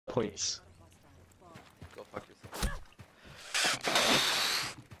points. Go fuck yourself.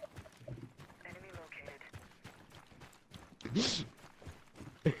 Enemy located.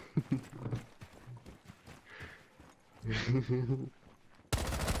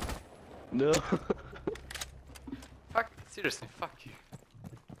 No. Fuck, seriously, fuck you.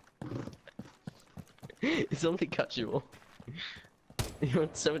 It's only casual. You're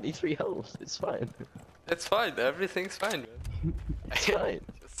on 73 health, it's fine. It's fine, everything's fine, man. It's fine.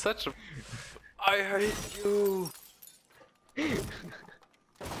 You're such a... I hate you!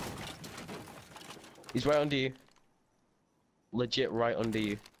 He's right under you. Legit right under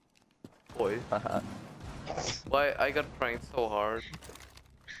you. Boy. Haha. Why I got pranked so hard?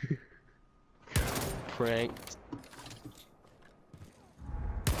 Pranked.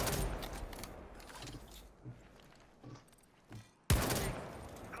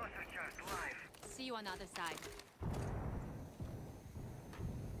 See you on the other side.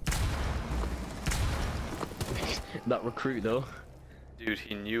 That recruit though. Dude,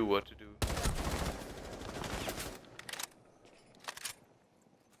 he knew what to do.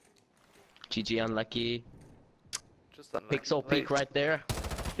 GG unlucky. Just unlucky. Pixel peek right there.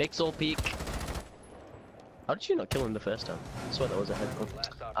 Pixel peek. How did you not kill him the first time? I swear that was a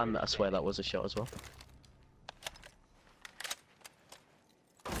headshot. And I swear that was a shot as well.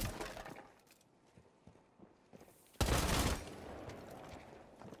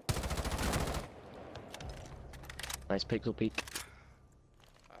 Nice pixel peek.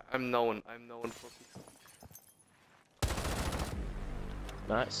 I'm known for pixel.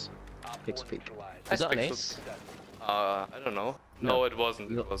 Nice. Pixel peek. Nice Is that an pixel ace? I don't know. No, it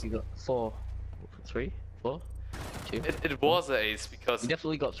wasn't. You got 4, 3, 4, 2. It was an ace because You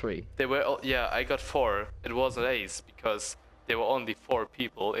definitely got 3. they were. Yeah, I got 4. It was an ace because there were only 4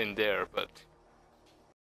 people in there, but